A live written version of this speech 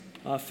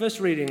Our first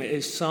reading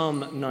is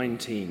Psalm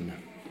 19.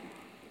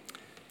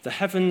 The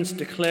heavens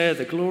declare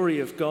the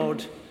glory of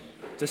God,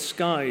 the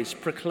skies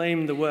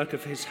proclaim the work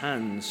of his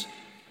hands.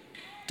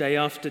 Day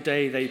after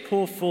day they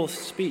pour forth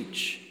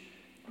speech,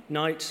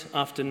 night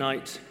after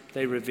night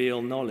they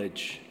reveal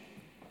knowledge.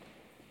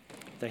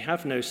 They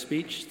have no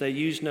speech, they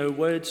use no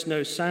words,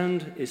 no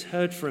sound is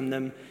heard from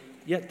them,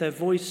 yet their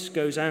voice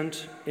goes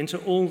out into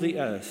all the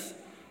earth,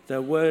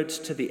 their words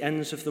to the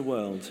ends of the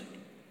world.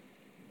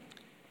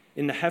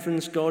 In the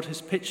heavens, God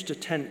has pitched a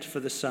tent for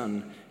the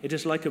sun. It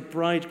is like a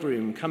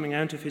bridegroom coming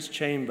out of his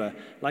chamber,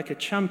 like a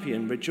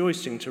champion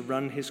rejoicing to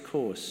run his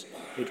course.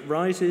 It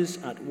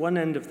rises at one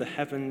end of the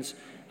heavens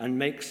and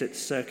makes its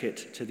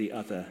circuit to the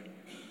other.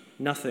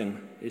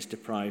 Nothing is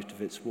deprived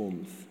of its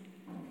warmth.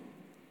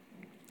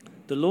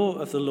 The law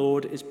of the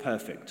Lord is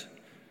perfect,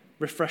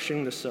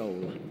 refreshing the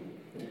soul.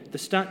 The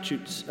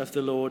statutes of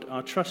the Lord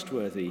are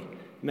trustworthy,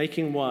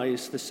 making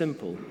wise the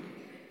simple.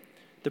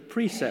 The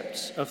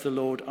precepts of the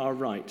Lord are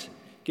right,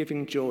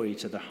 giving joy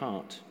to the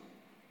heart.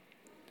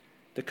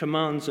 The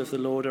commands of the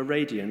Lord are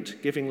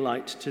radiant, giving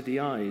light to the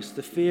eyes.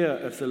 The fear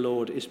of the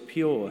Lord is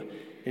pure,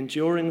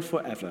 enduring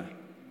forever.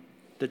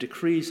 The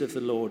decrees of the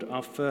Lord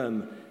are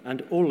firm,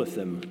 and all of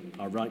them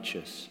are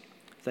righteous.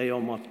 They are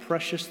more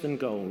precious than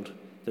gold,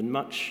 than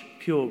much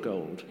pure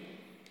gold.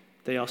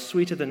 They are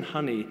sweeter than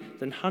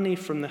honey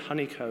from the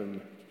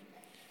honeycomb.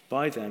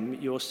 By them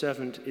your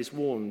servant is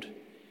warned.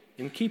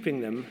 In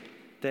keeping them,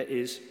 there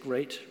is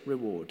great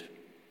reward.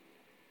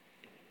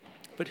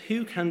 But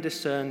who can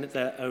discern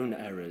their own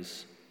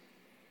errors?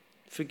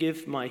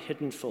 Forgive my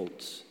hidden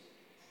faults.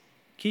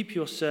 Keep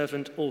your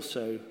servant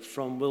also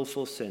from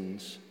willful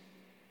sins.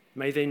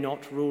 May they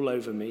not rule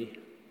over me.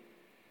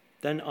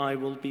 Then I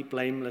will be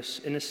blameless,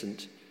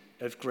 innocent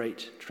of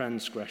great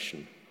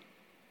transgression.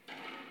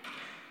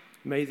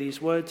 May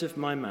these words of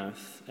my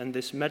mouth and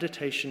this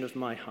meditation of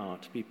my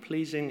heart be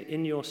pleasing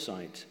in your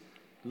sight,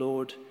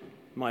 Lord,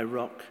 my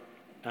rock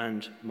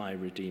and my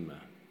Redeemer.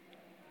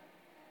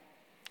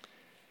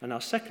 And our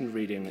second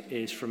reading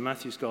is from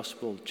Matthew's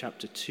Gospel,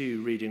 chapter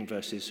 2, reading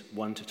verses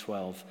 1 to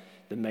 12.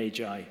 The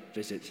Magi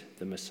visit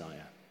the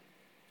Messiah.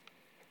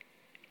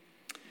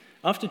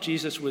 After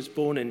Jesus was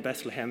born in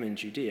Bethlehem in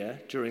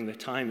Judea, during the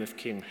time of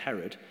King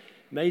Herod,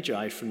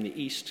 Magi from the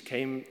east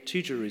came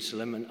to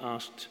Jerusalem and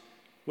asked,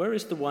 "Where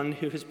is the one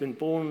who has been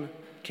born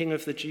King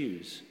of the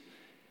Jews?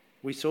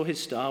 We saw his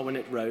star when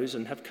it rose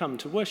and have come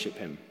to worship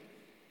him."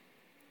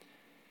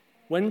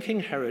 When King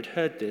Herod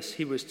heard this,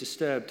 he was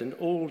disturbed, and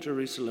all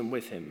Jerusalem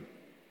with him.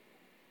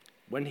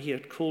 When he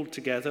had called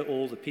together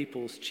all the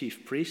people's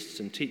chief priests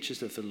and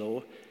teachers of the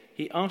law,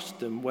 he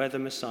asked them where the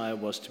Messiah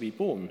was to be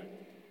born.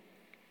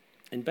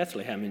 "In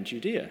Bethlehem in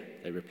Judea,"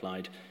 they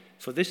replied,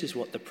 "for this is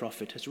what the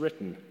prophet has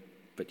written.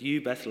 But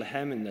you,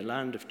 Bethlehem, in the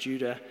land of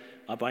Judah,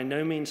 are by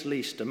no means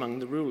least among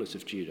the rulers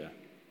of Judah.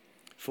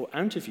 For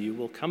out of you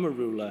will come a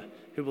ruler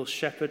who will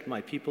shepherd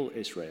my people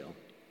Israel."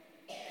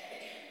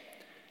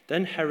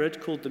 Then Herod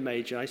called the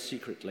Magi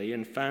secretly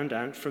and found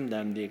out from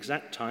them the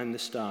exact time the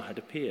star had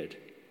appeared.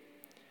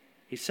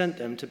 He sent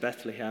them to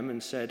Bethlehem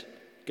and said,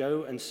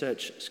 "Go and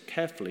search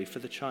carefully for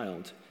the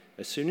child.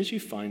 As soon as you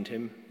find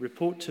him,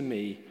 report to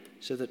me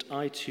so that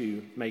I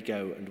too may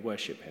go and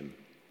worship him."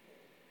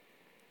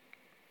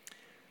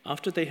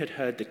 After they had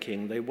heard the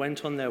king, they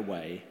went on their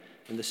way,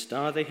 and the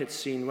star they had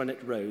seen when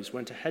it rose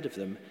went ahead of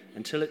them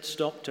until it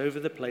stopped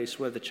over the place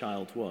where the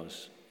child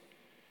was.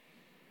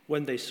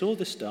 When they saw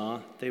the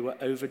star, they were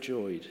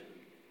overjoyed.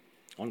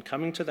 On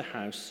coming to the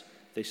house,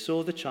 they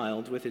saw the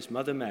child with his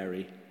mother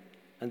Mary,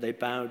 and they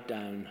bowed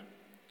down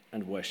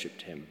and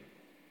worshipped him.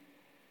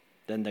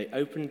 Then they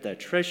opened their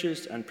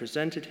treasures and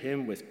presented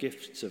him with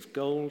gifts of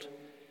gold,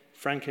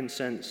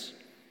 frankincense,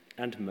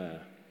 and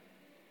myrrh.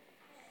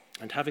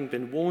 And having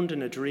been warned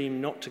in a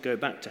dream not to go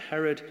back to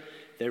Herod,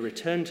 they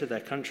returned to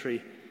their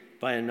country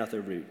by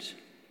another route.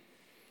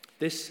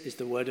 This is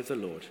the word of the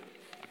Lord.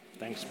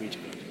 Thanks be to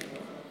God.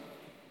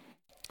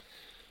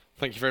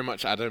 Thank you very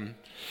much, Adam.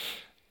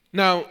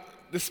 Now,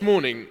 this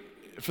morning,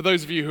 for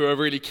those of you who are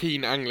really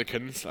keen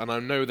Anglicans, and I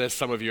know there's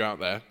some of you out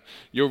there,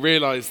 you'll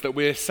realise that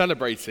we're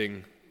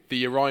celebrating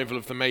the arrival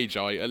of the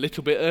Magi a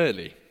little bit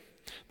early.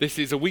 This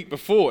is a week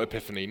before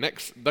Epiphany.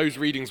 Those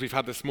readings we've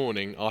had this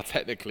morning are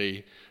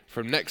technically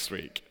from next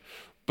week.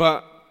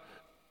 But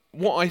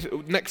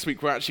next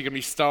week we're actually going to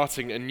be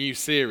starting a new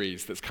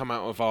series that's come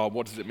out of our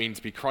What Does It Mean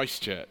to Be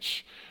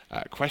Christchurch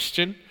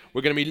question.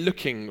 We're going to be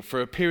looking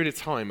for a period of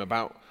time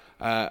about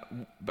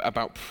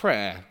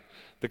prayer.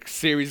 The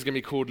series is going to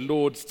be called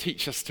Lord,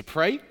 Teach Us to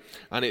Pray,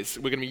 and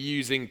we're going to be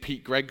using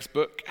Pete Gregg's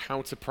book,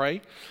 How to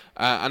Pray,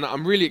 and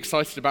I'm really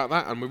excited about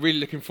that, and we're really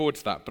looking forward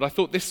to that. But I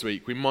thought this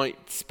week we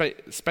might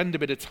spend a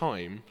bit of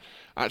time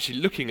actually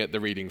looking at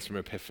the readings from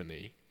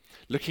Epiphany,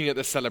 looking at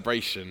the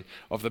celebration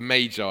of the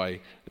Magi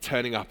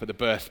turning up at the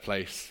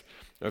birthplace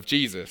of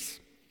Jesus.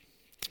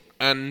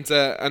 And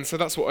so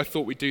that's what I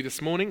thought we'd do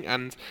this morning,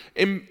 and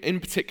in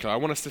particular I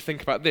want us to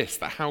think about this,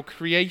 that how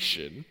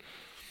creation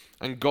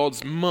and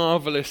God's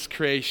marvelous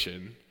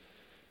creation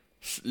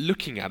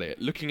looking at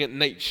it, looking at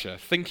nature,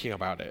 thinking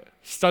about it,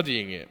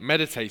 studying it,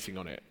 meditating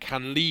on it,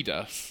 can lead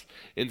us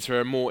into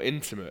a more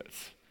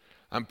intimate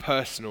and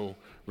personal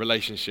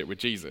relationship with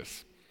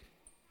Jesus.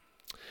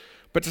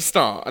 But to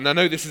start, and I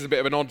know this is a bit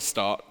of an odd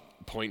start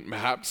point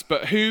perhaps,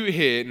 but who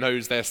here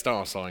knows their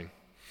star sign?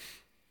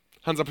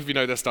 Hands up if you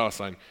know their star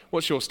sign.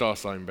 What's your star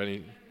sign,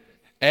 Benny?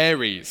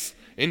 Aries.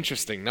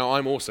 Interesting. Now,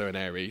 I'm also an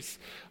Aries.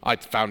 I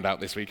found out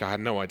this week. I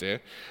had no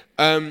idea.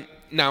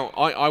 Now,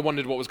 I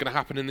wondered what was going to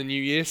happen in the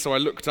new year, so I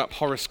looked up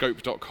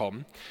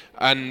horoscope.com,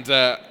 and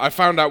I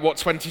found out what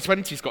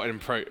 2020's got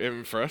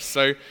in for us.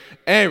 So,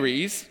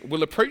 Aries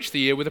will approach the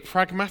year with a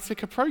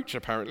pragmatic approach,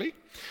 apparently.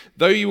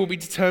 Though you will be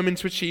determined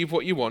to achieve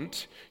what you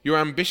want, your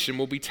ambition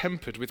will be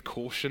tempered with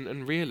caution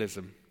and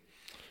realism.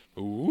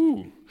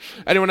 Ooh.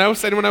 Anyone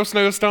else? Anyone else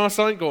know a star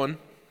sign? Go on.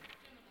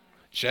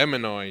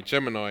 Gemini.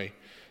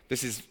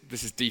 This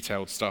is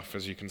detailed stuff,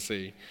 as you can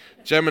see.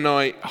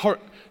 Gemini.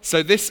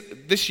 So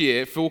this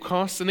year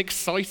forecasts an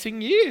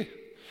exciting year.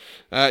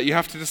 You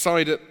have to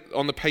decide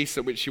on the pace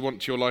at which you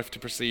want your life to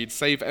proceed.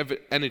 Save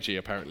energy,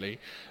 apparently.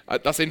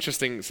 That's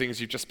interesting, seeing as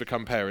you've just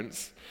become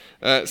parents.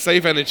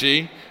 Save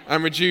energy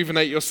and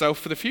rejuvenate yourself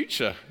for the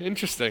future.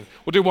 Interesting.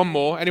 We'll do one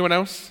more. Anyone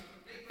else?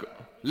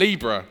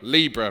 Libra.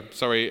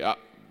 Sorry.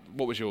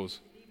 What was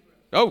yours?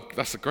 Oh,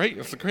 that's great.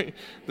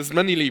 There's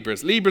many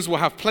Libras. Libras will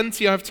have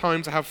plenty of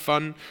time to have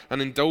fun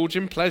and indulge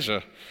in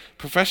pleasure.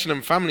 Professional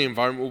and family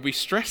environment will be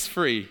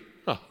stress-free.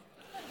 Oh.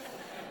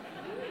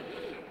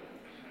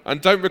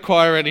 And don't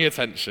require any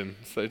attention,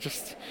 so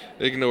just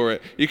ignore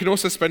it. You can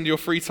also spend your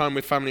free time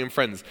with family and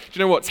friends. Do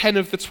you know what? 10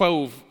 out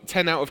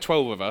of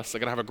 12 of us are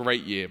going to have a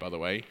great year, by the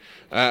way.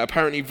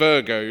 Apparently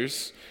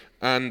Virgos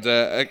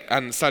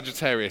and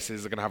Sagittarius are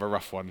going to have a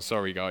rough one.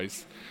 Sorry,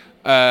 guys.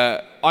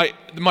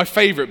 My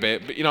favourite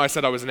bit, but I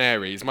said I was an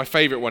Aries. My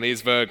favourite one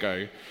is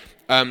Virgo.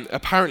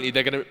 Apparently,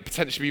 they're going to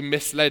potentially be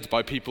misled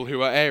by people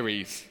who are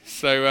Aries.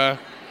 So,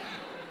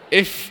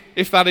 if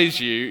that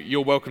is you,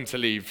 you're welcome to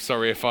leave.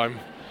 Sorry if I'm.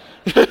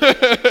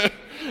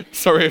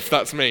 Sorry if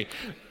that's me.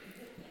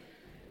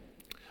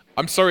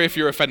 I'm sorry if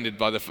you're offended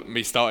by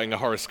me starting a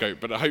horoscope,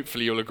 but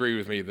hopefully you'll agree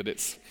with me that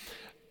it's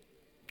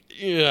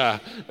a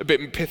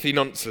bit pithy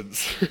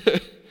nonsense.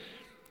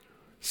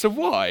 So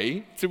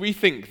why do we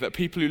think that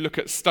people who look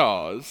at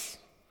stars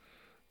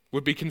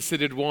would be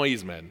considered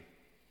wise men?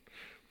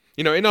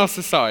 In our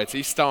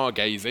society,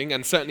 stargazing,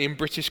 and certainly in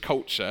British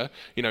culture,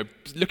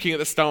 looking at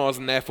the stars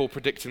and therefore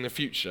predicting the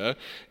future,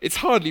 it's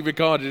hardly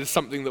regarded as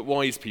something that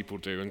wise people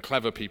do and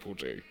clever people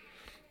do.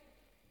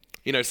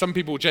 Some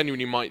people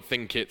genuinely might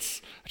think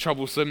it's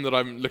troublesome that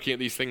I'm looking at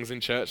these things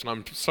in church, and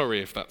I'm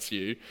sorry if that's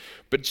you,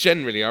 but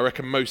generally I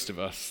reckon most of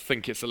us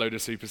think it's a load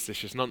of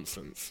superstitious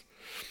nonsense.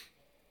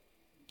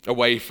 A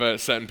way for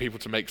certain people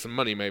to make some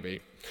money,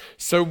 maybe.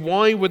 So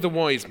why were the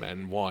wise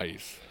men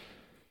wise?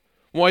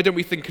 Why don't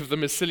we think of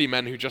them as silly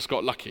men who just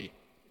got lucky?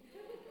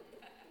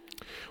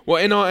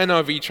 Well, in our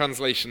NIV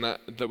translation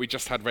that we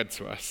just had read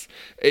to us,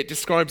 it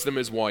describes them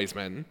as wise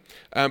men,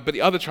 but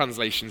the other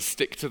translations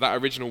stick to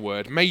that original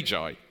word,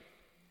 magi.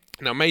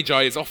 Now,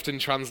 magi is often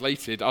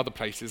translated other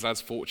places as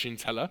fortune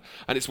teller,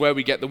 and it's where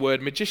we get the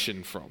word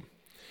magician from.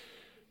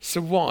 So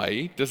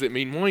why does it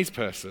mean wise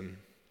person?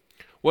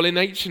 Well, in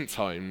ancient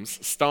times,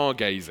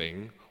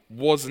 stargazing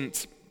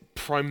wasn't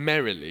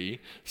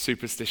primarily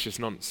superstitious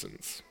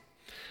nonsense.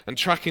 And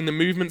tracking the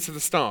movements of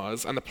the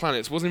stars and the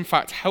planets was in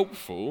fact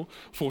helpful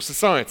for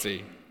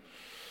society.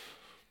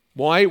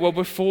 Why? Well,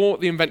 before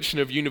the invention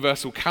of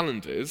universal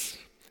calendars,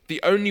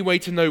 the only way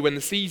to know when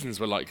the seasons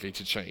were likely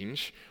to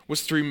change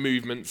was through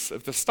movements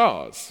of the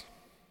stars.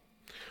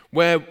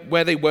 Where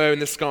they were in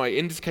the sky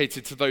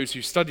indicated to those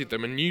who studied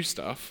them and knew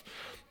stuff,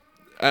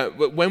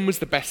 when was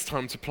the best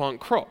time to plant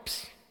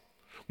crops?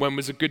 When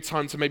was a good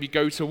time to maybe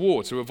go to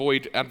war to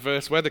avoid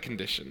adverse weather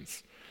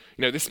conditions?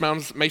 This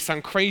may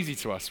sound crazy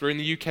to us. We're in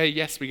the UK,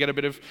 yes, we get a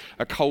bit of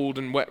a cold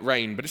and wet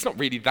rain, but it's not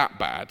really that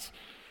bad.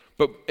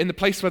 But in the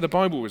place where the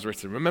Bible was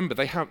written, remember,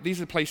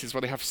 these are places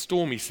where they have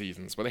stormy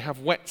seasons, where they have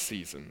wet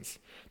seasons.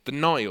 The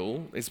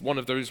Nile is one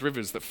of those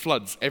rivers that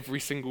floods every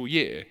single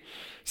year.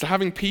 So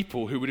having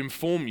people who would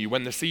inform you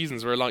when the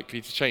seasons were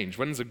likely to change,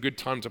 when's a good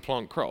time to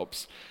plant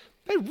crops,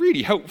 they're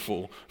really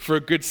helpful for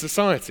a good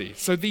society.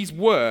 So these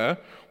were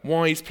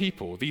wise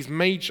people. These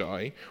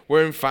magi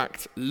were in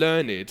fact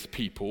learned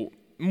people,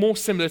 more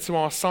similar to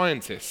our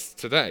scientists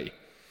today.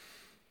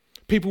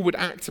 People would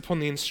act upon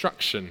the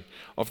instruction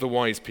of the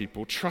wise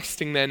people,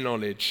 trusting their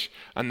knowledge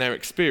and their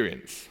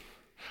experience.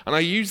 And I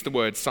use the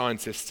word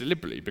scientists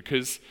deliberately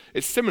because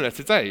it's similar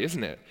today,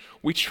 isn't it?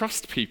 We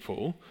trust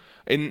people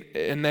in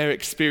their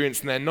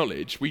experience and their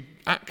knowledge. We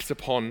act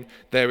upon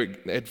their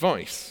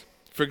advice.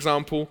 For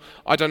example,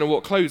 I don't know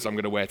what clothes I'm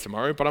going to wear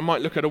tomorrow, but I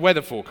might look at a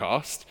weather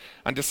forecast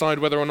and decide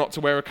whether or not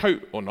to wear a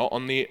coat or not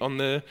on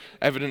the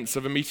evidence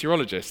of a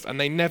meteorologist, and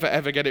they never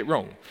ever get it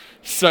wrong.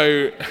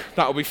 So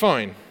that'll be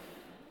fine.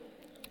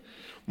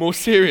 More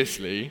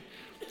seriously,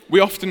 we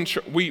often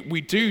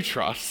we do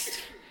trust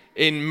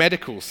in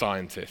medical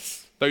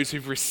scientists. those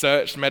who've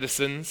researched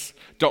medicines,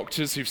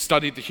 doctors who've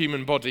studied the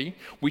human body.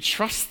 We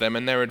trust them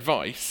and their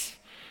advice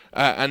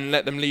and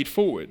let them lead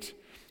forward.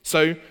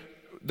 So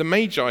the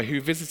Magi who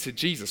visited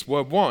Jesus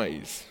were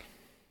wise.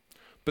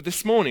 But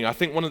this morning, I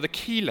think one of the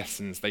key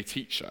lessons they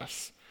teach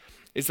us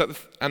is that,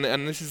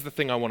 and this is the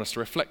thing I want us to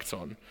reflect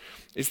on,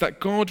 is that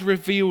God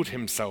revealed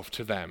himself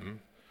to them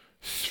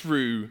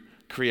through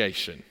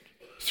creation,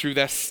 through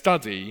their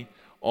study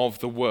of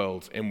the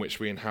world in which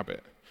we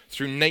inhabit.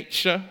 Through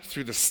nature,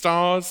 through the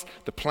stars,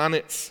 the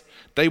planets,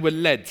 they were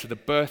led to the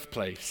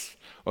birthplace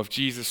of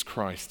Jesus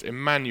Christ,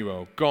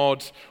 Emmanuel,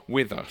 God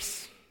with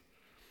us.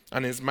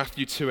 And as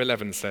Matthew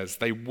 2:11 says,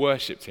 they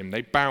worshipped him,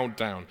 they bowed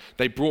down,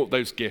 they brought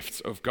those gifts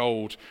of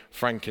gold,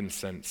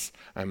 frankincense,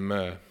 and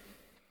myrrh.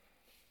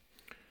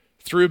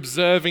 Through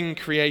observing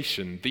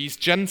creation, these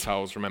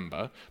Gentiles,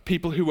 remember,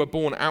 people who were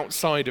born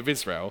outside of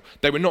Israel,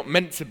 they were not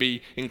meant to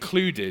be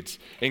included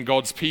in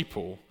God's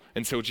people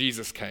until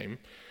Jesus came.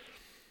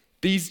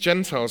 These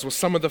Gentiles were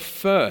some of the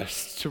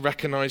first to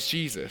recognize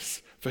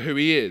Jesus for who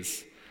he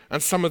is,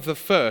 and some of the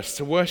first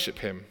to worship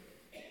him.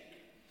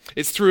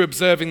 It's through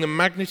observing the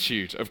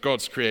magnitude of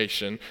God's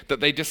creation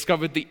that they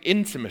discovered the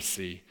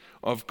intimacy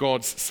of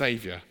God's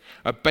Savior,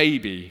 a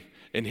baby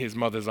in his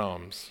mother's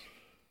arms.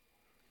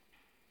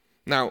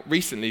 Now,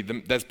 recently,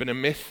 there's been a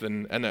myth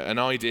and an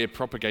idea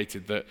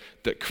propagated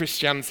that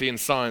Christianity and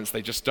science,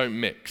 they just don't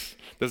mix.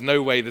 There's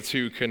no way the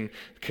two can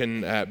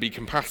be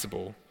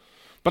compatible.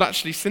 But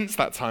actually, since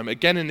that time,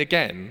 again and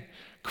again,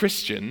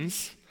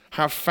 Christians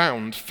have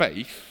found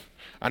faith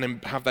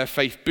and have their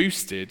faith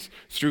boosted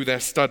through their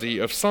study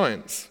of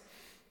science.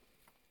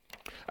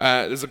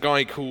 There's a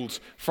guy called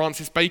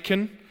Francis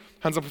Bacon.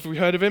 Hands up if we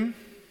heard of him.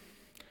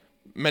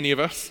 Many of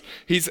us.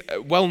 He's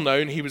well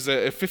known. He was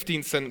a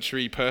 15th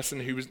century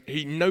person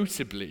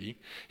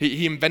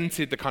he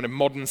invented the kind of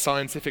modern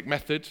scientific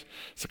method,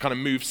 so kind of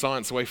moved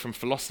science away from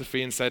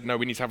philosophy and said, no,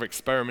 we need to have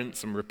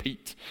experiments and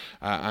repeat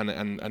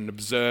and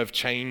observe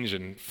change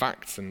and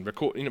facts and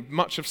record.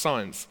 Much of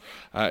science,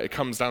 it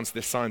comes down to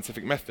this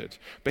scientific method.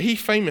 But he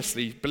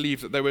famously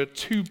believed that there were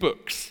two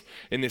books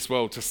in this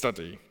world to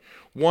study.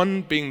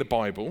 One being the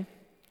Bible.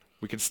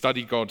 We could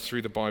study God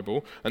through the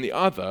Bible. And the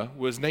other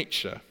was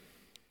nature.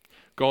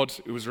 God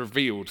was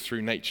revealed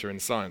through nature and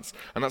science.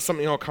 And that's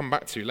something I'll come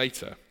back to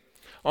later.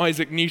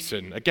 Isaac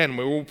Newton, again,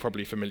 we're all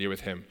probably familiar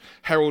with him,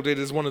 heralded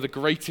as one of the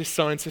greatest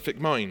scientific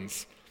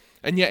minds.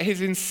 And yet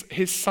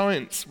his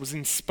science was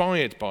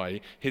inspired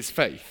by his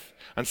faith.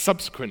 And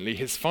subsequently,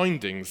 his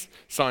findings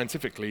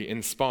scientifically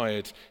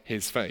inspired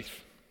his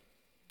faith.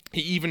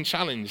 He even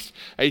challenged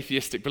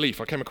atheistic belief.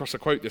 I came across a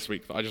quote this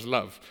week that I just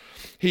love.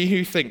 He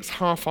who thinks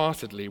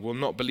half-heartedly will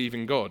not believe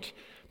in God,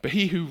 but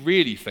he who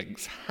really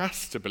thinks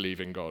has to believe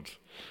in God.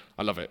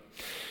 I love it.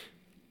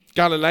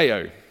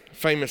 Galileo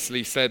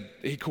famously said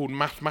he called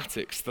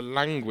mathematics the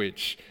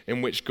language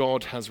in which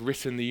God has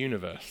written the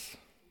universe.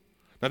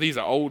 Now, these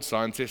are old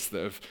scientists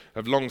that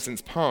have long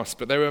since passed,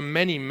 but there are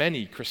many,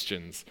 many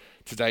Christians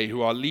today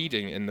who are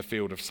leading in the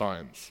field of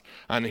science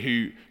and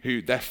who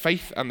their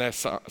faith and their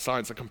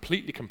science are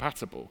completely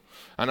compatible.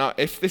 And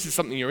if this is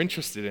something you're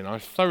interested in, I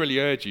thoroughly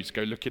urge you to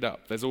go look it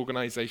up. There's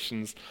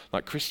organizations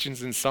like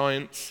Christians in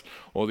Science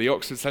or the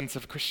Oxford Centre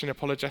for Christian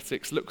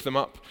Apologetics. Look them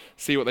up,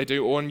 see what they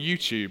do. Or on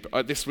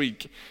YouTube this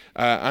week,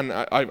 and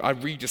I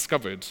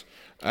rediscovered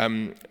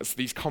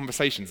these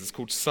conversations. It's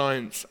called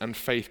Science and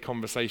Faith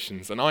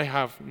Conversations. And I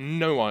have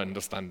no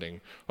understanding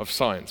of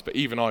science, but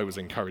even I was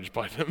encouraged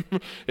by them.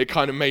 It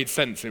kind of made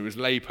sense. It was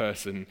lay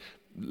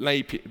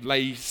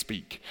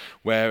speak,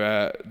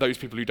 where those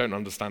people who don't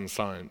understand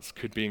science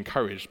could be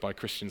encouraged by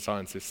Christian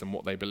scientists and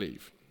what they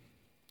believe.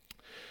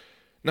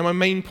 Now, my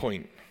main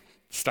point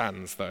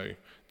stands, though,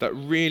 that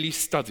really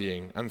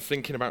studying and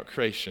thinking about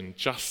creation,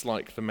 just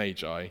like the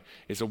Magi,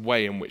 is a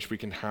way in which we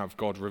can have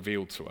God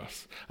revealed to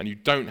us. And you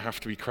don't have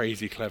to be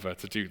crazy clever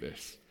to do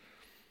this.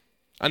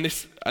 And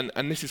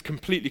this is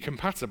completely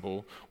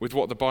compatible with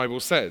what the Bible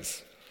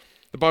says.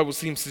 The Bible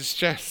seems to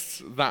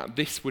suggest that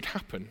this would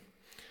happen.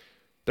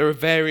 There are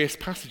various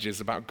passages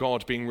about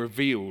God being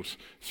revealed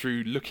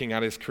through looking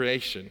at his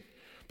creation.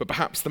 But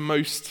perhaps the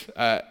most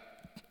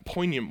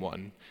poignant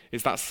one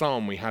is that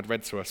psalm we had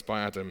read to us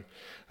by Adam,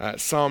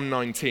 Psalm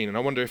 19. And I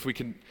wonder if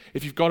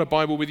you've got a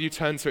Bible with you,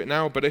 turn to it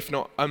now. But if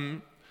not,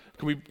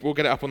 we'll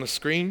get it up on the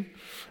screen.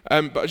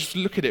 But just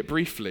look at it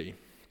briefly.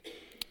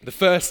 The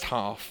first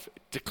half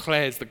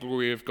declares the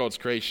glory of God's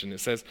creation.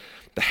 It says,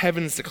 the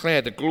heavens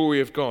declare the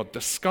glory of God.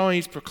 The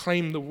skies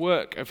proclaim the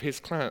work of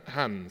his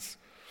hands.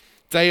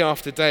 Day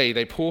after day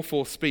they pour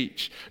forth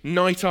speech.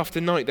 Night after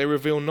night they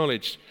reveal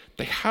knowledge.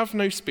 They have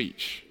no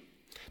speech.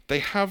 They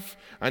have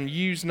and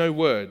use no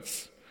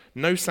words.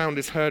 No sound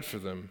is heard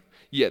from them,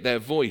 yet their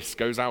voice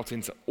goes out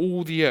into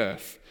all the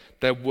earth,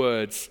 their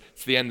words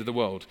to the end of the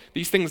world.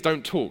 These things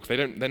don't talk,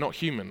 they're not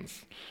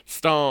humans.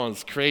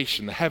 Stars,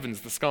 creation, the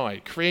heavens, the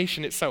sky,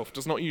 creation itself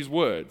does not use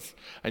words,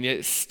 and yet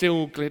it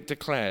still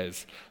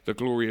declares the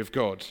glory of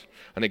God.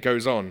 And it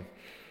goes on.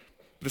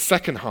 The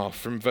second half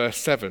from verse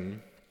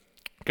 7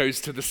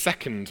 goes to the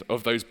second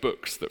of those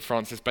books that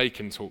Francis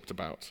Bacon talked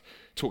about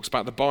talks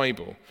about the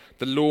Bible.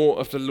 The law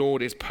of the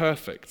Lord is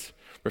perfect,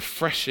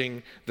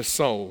 refreshing the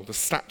soul. The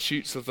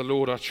statutes of the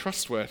Lord are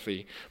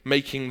trustworthy,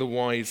 making the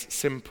wise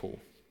simple.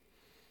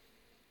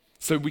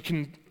 So we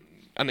can,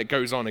 and it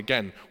goes on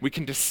again, we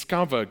can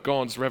discover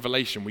God's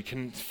revelation. We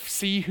can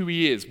see who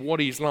he is, what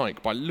he's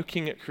like, by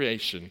looking at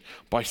creation,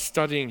 by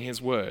studying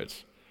his word.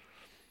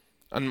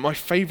 And my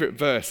favorite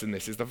verse in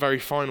this is the very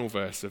final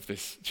verse of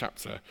this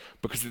chapter,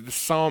 because the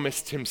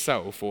psalmist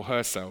himself or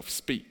herself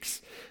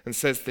speaks and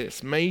says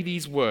this: "May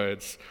these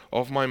words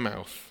of my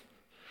mouth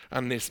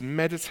and this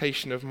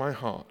meditation of my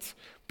heart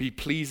be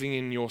pleasing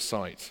in your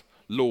sight,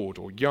 Lord,"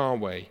 or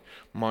Yahweh,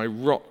 "my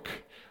rock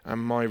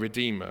and my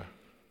redeemer."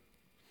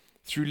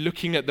 Through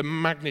looking at the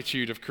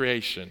magnitude of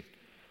creation,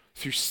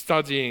 through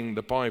studying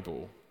the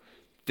Bible,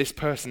 this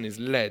person is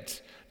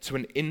led to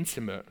an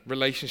intimate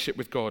relationship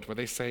with God where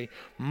they say,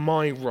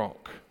 "My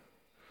rock,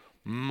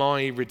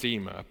 my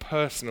redeemer," a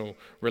personal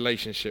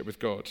relationship with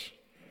God.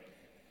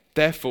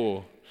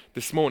 Therefore,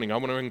 this morning I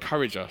want to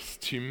encourage us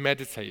to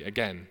meditate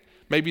again,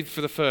 maybe for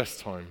the first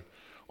time,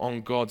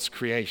 on God's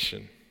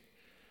creation.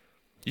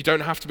 You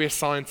don't have to be a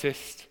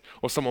scientist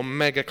or someone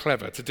mega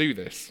clever to do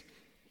this.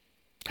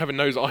 Heaven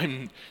knows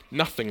I'm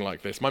nothing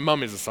like this. My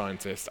mum is a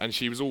scientist, and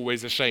she was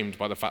always ashamed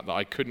by the fact that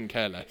I couldn't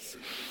care less.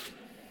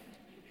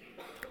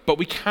 But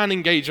we can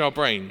engage our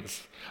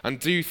brains and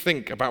do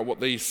think about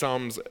what these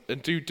psalms,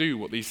 and do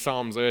what these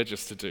psalms urge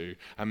us to do,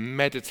 and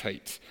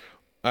meditate,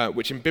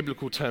 which in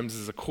biblical terms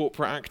is a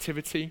corporate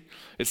activity.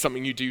 It's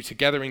something you do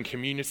together in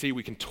community.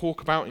 We can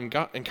talk about,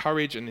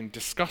 encourage, and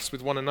discuss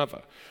with one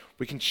another.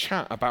 We can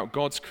chat about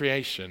God's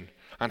creation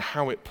and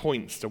how it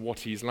points to what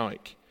he's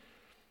like.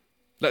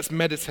 Let's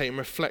meditate and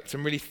reflect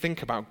and really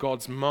think about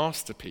God's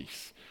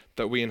masterpiece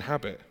that we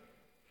inhabit.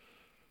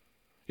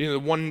 You know, the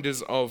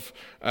wonders of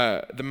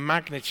the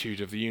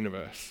magnitude of the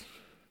universe,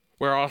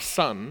 where our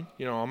sun,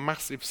 our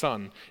massive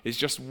sun, is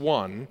just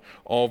one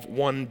of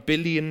 1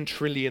 billion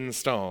trillion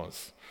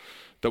stars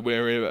that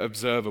we're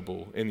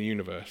observable in the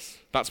universe.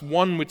 That's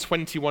one with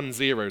 21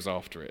 zeros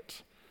after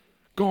it.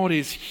 God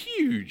is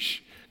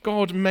huge.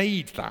 God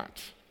made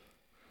that.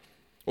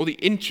 Or the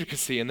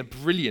intricacy and the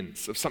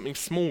brilliance of something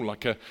small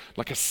like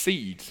a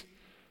seed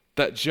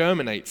that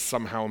germinates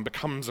somehow and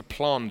becomes a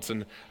plant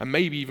and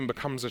maybe even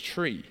becomes a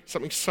tree.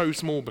 Something so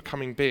small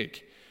becoming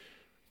big.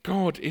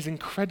 God is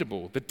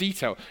incredible. The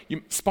detail.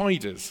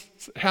 Spiders.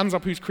 Hands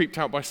up who's creeped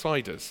out by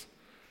spiders.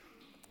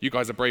 You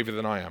guys are braver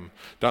than I am.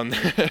 Done.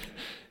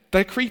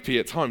 They're creepy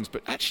at times,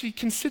 but actually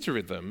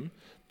consider them.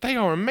 They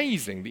are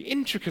amazing. The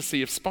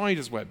intricacy of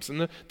spiders' webs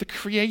and the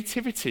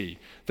creativity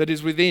that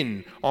is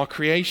within our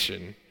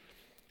creation.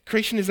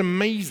 Creation is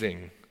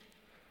amazing.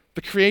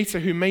 The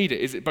creator who made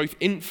it is both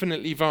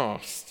infinitely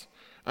vast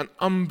and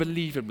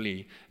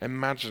unbelievably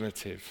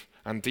imaginative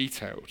and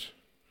detailed.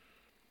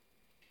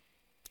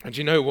 And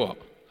you know what?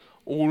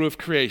 All of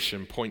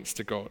creation points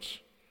to God.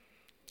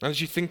 And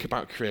as you think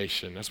about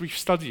creation, as we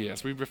study it,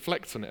 as we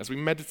reflect on it, as we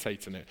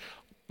meditate on it,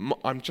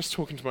 I'm just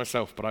talking to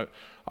myself, but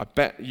I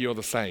bet you're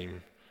the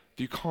same.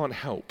 You can't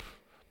help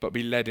but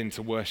be led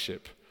into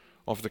worship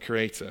of the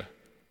Creator.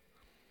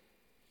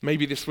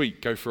 Maybe this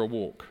week, go for a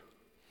walk.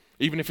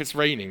 Even if it's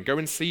raining, go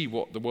and see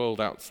what the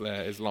world out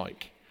there is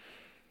like.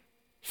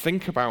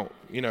 Think about,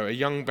 a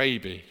young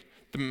baby,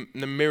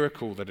 the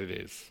miracle that it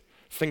is.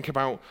 Think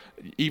about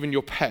even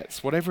your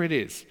pets, whatever it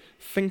is.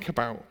 Think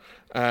about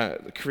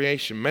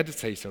creation,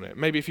 meditate on it.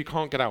 Maybe if you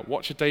can't get out,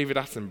 watch a David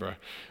Attenborough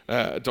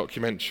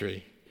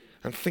documentary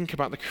and think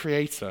about the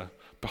Creator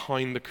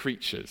behind the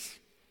creatures.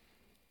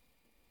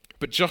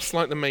 But just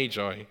like the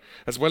Magi,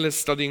 as well as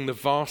studying the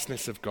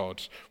vastness of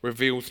God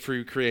revealed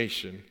through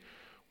creation,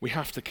 we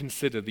have to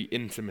consider the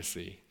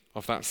intimacy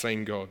of that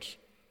same God.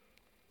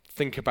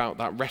 Think about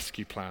that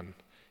rescue plan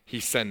he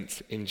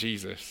sent in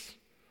Jesus.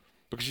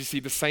 Because you see,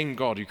 the same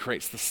God who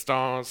creates the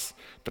stars,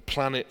 the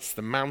planets,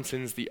 the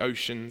mountains, the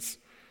oceans,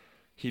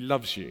 he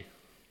loves you.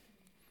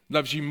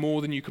 Loves you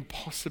more than you can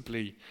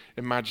possibly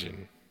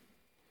imagine.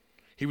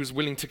 He was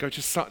willing to go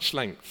to such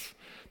lengths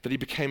that he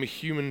became a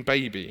human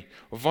baby,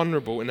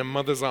 vulnerable in a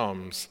mother's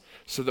arms,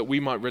 so that we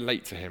might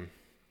relate to him.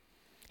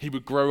 He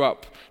would grow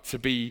up to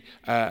be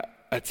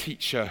a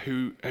teacher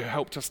who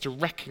helped us to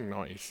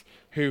recognize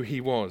who he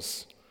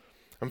was.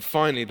 And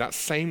finally, that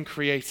same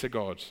Creator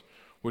God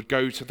would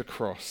go to the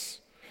cross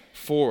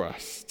for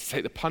us to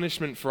take the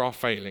punishment for our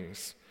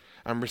failings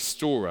and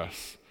restore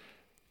us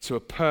to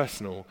a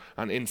personal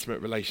and intimate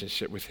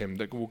relationship with him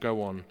that will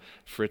go on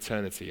for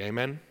eternity.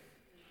 Amen?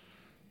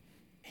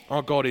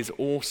 Our God is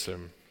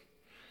awesome.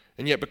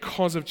 And yet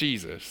because of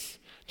Jesus,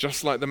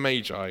 just like the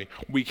Magi,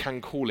 we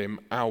can call him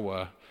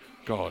our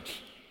God.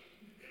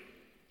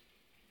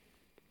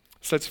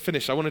 So to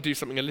finish, I want to do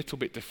something a little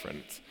bit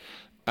different.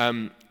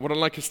 What I'd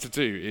like us to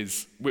do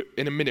is,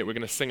 in a minute, we're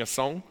going to sing a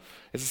song.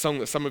 It's a song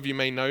that some of you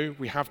may know.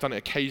 We have done it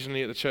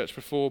occasionally at the church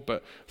before,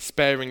 but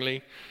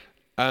sparingly.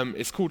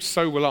 It's called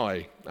So Will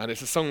I, and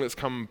it's a song that's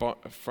come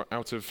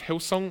out of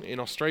Hillsong in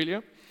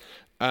Australia.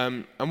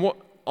 And what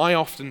I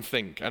often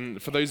think,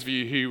 and for those of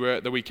you who were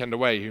at the weekend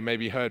away who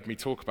maybe heard me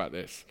talk about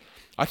this,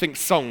 I think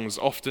songs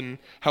often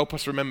help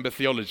us remember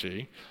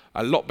theology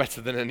a lot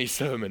better than any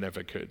sermon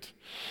ever could.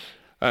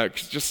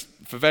 Just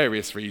for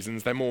various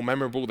reasons. They're more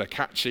memorable, they're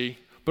catchy,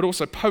 but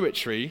also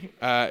poetry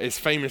is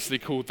famously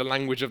called the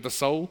language of the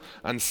soul,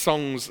 and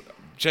songs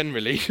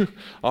generally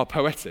are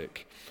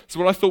poetic. So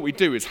what I thought we'd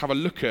do is have a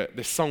look at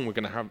this song we're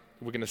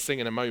going to sing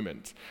in a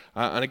moment.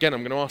 And again,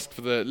 I'm going to ask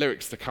for the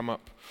lyrics to come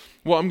up.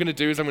 What I'm going to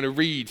do is I'm going to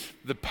read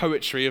the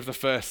poetry of the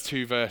first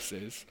 2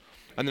 verses,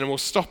 and then we'll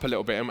stop a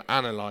little bit and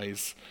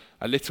analyze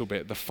a little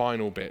bit the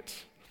final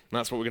bit. And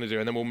that's what we're going to do,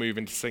 and then we'll move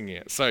into singing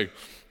it. So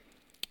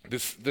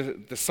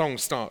the song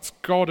starts,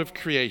 God of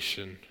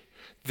creation,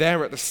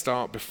 there at the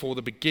start before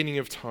the beginning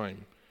of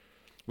time,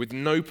 with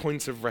no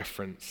point of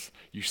reference,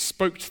 you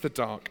spoke to the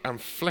dark and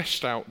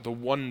fleshed out the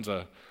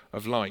wonder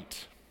of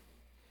light.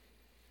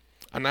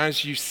 And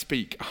as you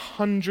speak,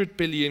 100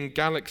 billion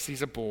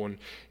galaxies are born.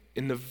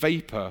 In the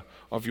vapor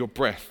of your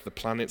breath, the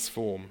planets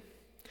form.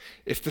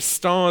 If the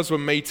stars were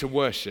made to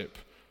worship,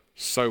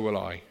 so will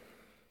I.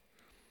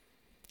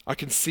 I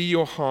can see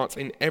your heart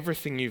in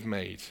everything you've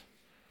made.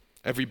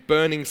 Every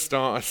burning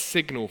star a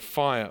signal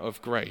fire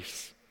of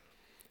grace.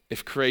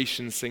 If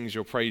creation sings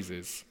your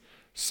praises,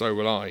 so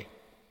will I.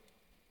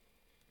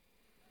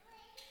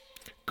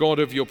 God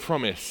of your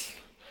promise,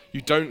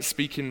 you don't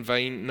speak in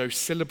vain, no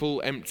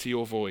syllable empty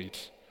or void.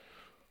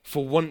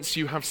 For once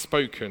you have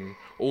spoken,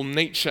 all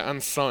nature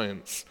and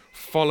science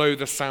follow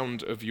the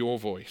sound of your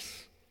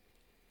voice.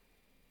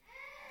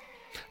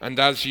 And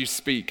as you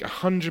speak,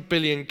 100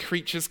 billion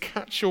creatures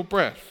catch your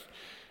breath,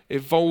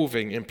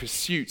 evolving in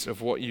pursuit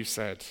of what you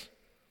said.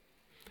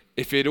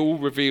 If it all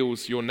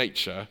reveals your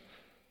nature,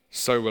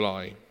 so will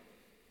I.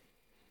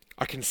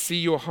 I can see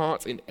your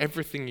heart in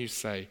everything you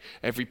say,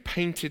 every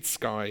painted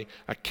sky,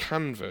 a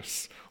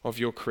canvas of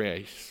your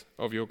grace.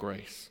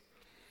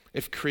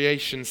 If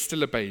creation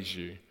still obeys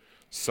you,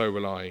 so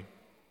will I.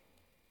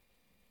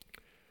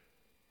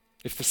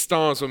 If the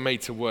stars were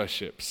made to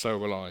worship, so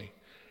will I.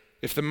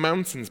 If the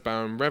mountains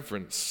bow in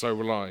reverence, so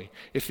will I.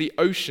 If the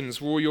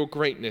oceans roar your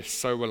greatness,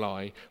 so will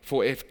I.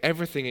 For if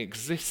everything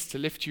exists to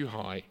lift you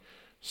high,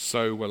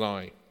 so will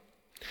I.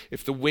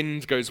 If the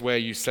wind goes where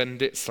you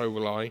send it, so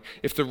will I.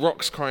 If the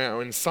rocks cry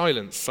out in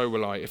silence, so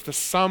will I. If the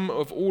sum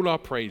of all our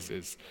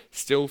praises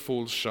still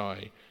falls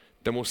shy,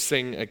 then we'll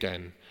sing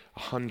again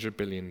 100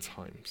 billion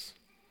times.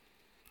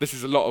 This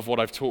is a lot of what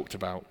I've talked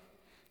about.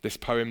 This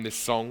poem, this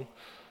song.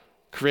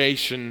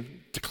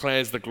 Creation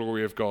declares the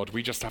glory of God.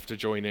 We just have to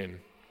join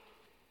in.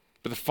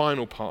 But the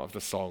final part of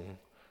the song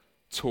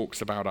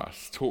talks about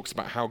us, talks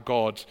about how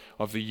God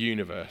of the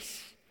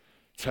universe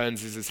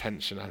turns his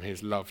attention and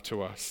his love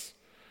to us.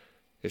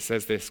 It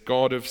says this,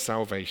 God of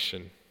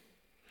salvation,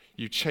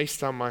 you chased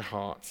down my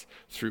heart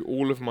through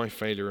all of my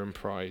failure and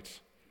pride.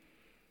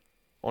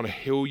 On a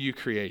hill you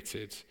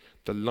created,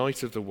 the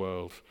light of the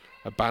world,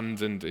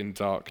 abandoned in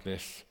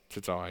darkness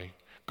to die.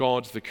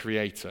 God, the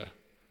creator,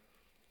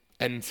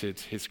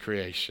 entered his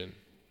creation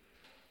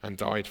and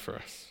died for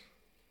us.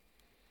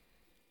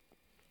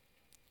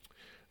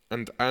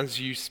 And as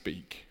you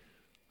speak,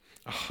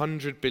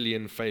 100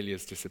 billion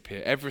failures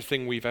disappear.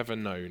 Everything we've ever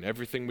known,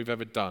 everything we've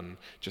ever done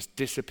just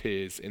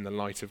disappears in the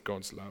light of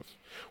God's love.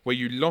 Where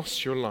you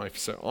lost your life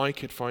so I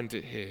could find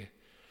it here.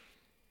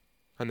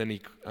 And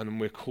then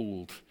we're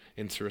called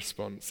into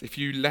response. If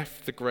you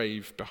left the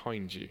grave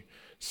behind you,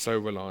 so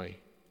will I.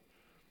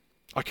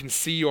 I can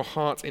see your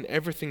heart in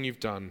everything you've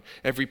done,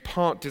 every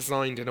part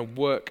designed in a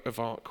work of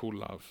art called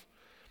love.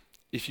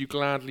 If you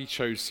gladly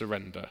chose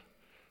surrender,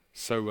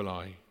 so will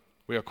I.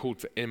 We are called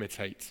to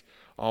imitate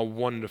our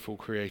wonderful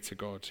Creator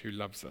God who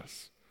loves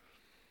us.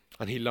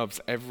 And he loves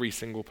every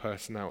single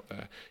person out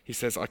there. He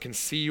says, I can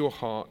see your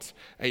heart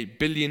 8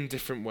 billion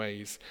different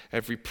ways,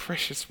 every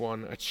precious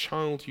one, a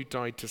child you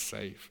died to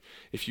save.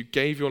 If you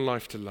gave your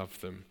life to love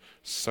them,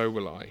 so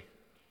will I.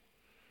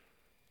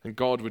 And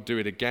God would do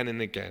it again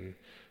and again,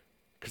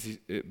 because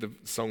the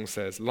song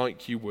says,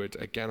 like you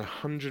would, again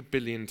 100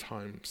 billion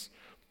times.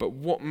 But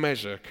what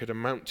measure could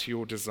amount to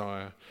your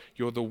desire?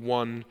 You're the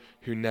one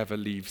who never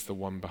leaves the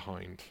one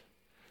behind.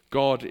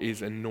 God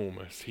is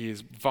enormous. He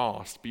is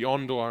vast,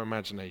 beyond all our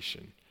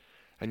imagination.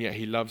 And yet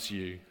he loves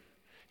you.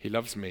 He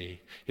loves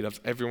me. He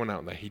loves everyone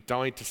out there. He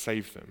died to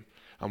save them.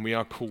 And we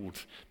are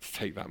called to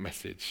take that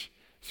message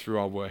through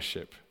our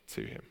worship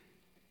to him.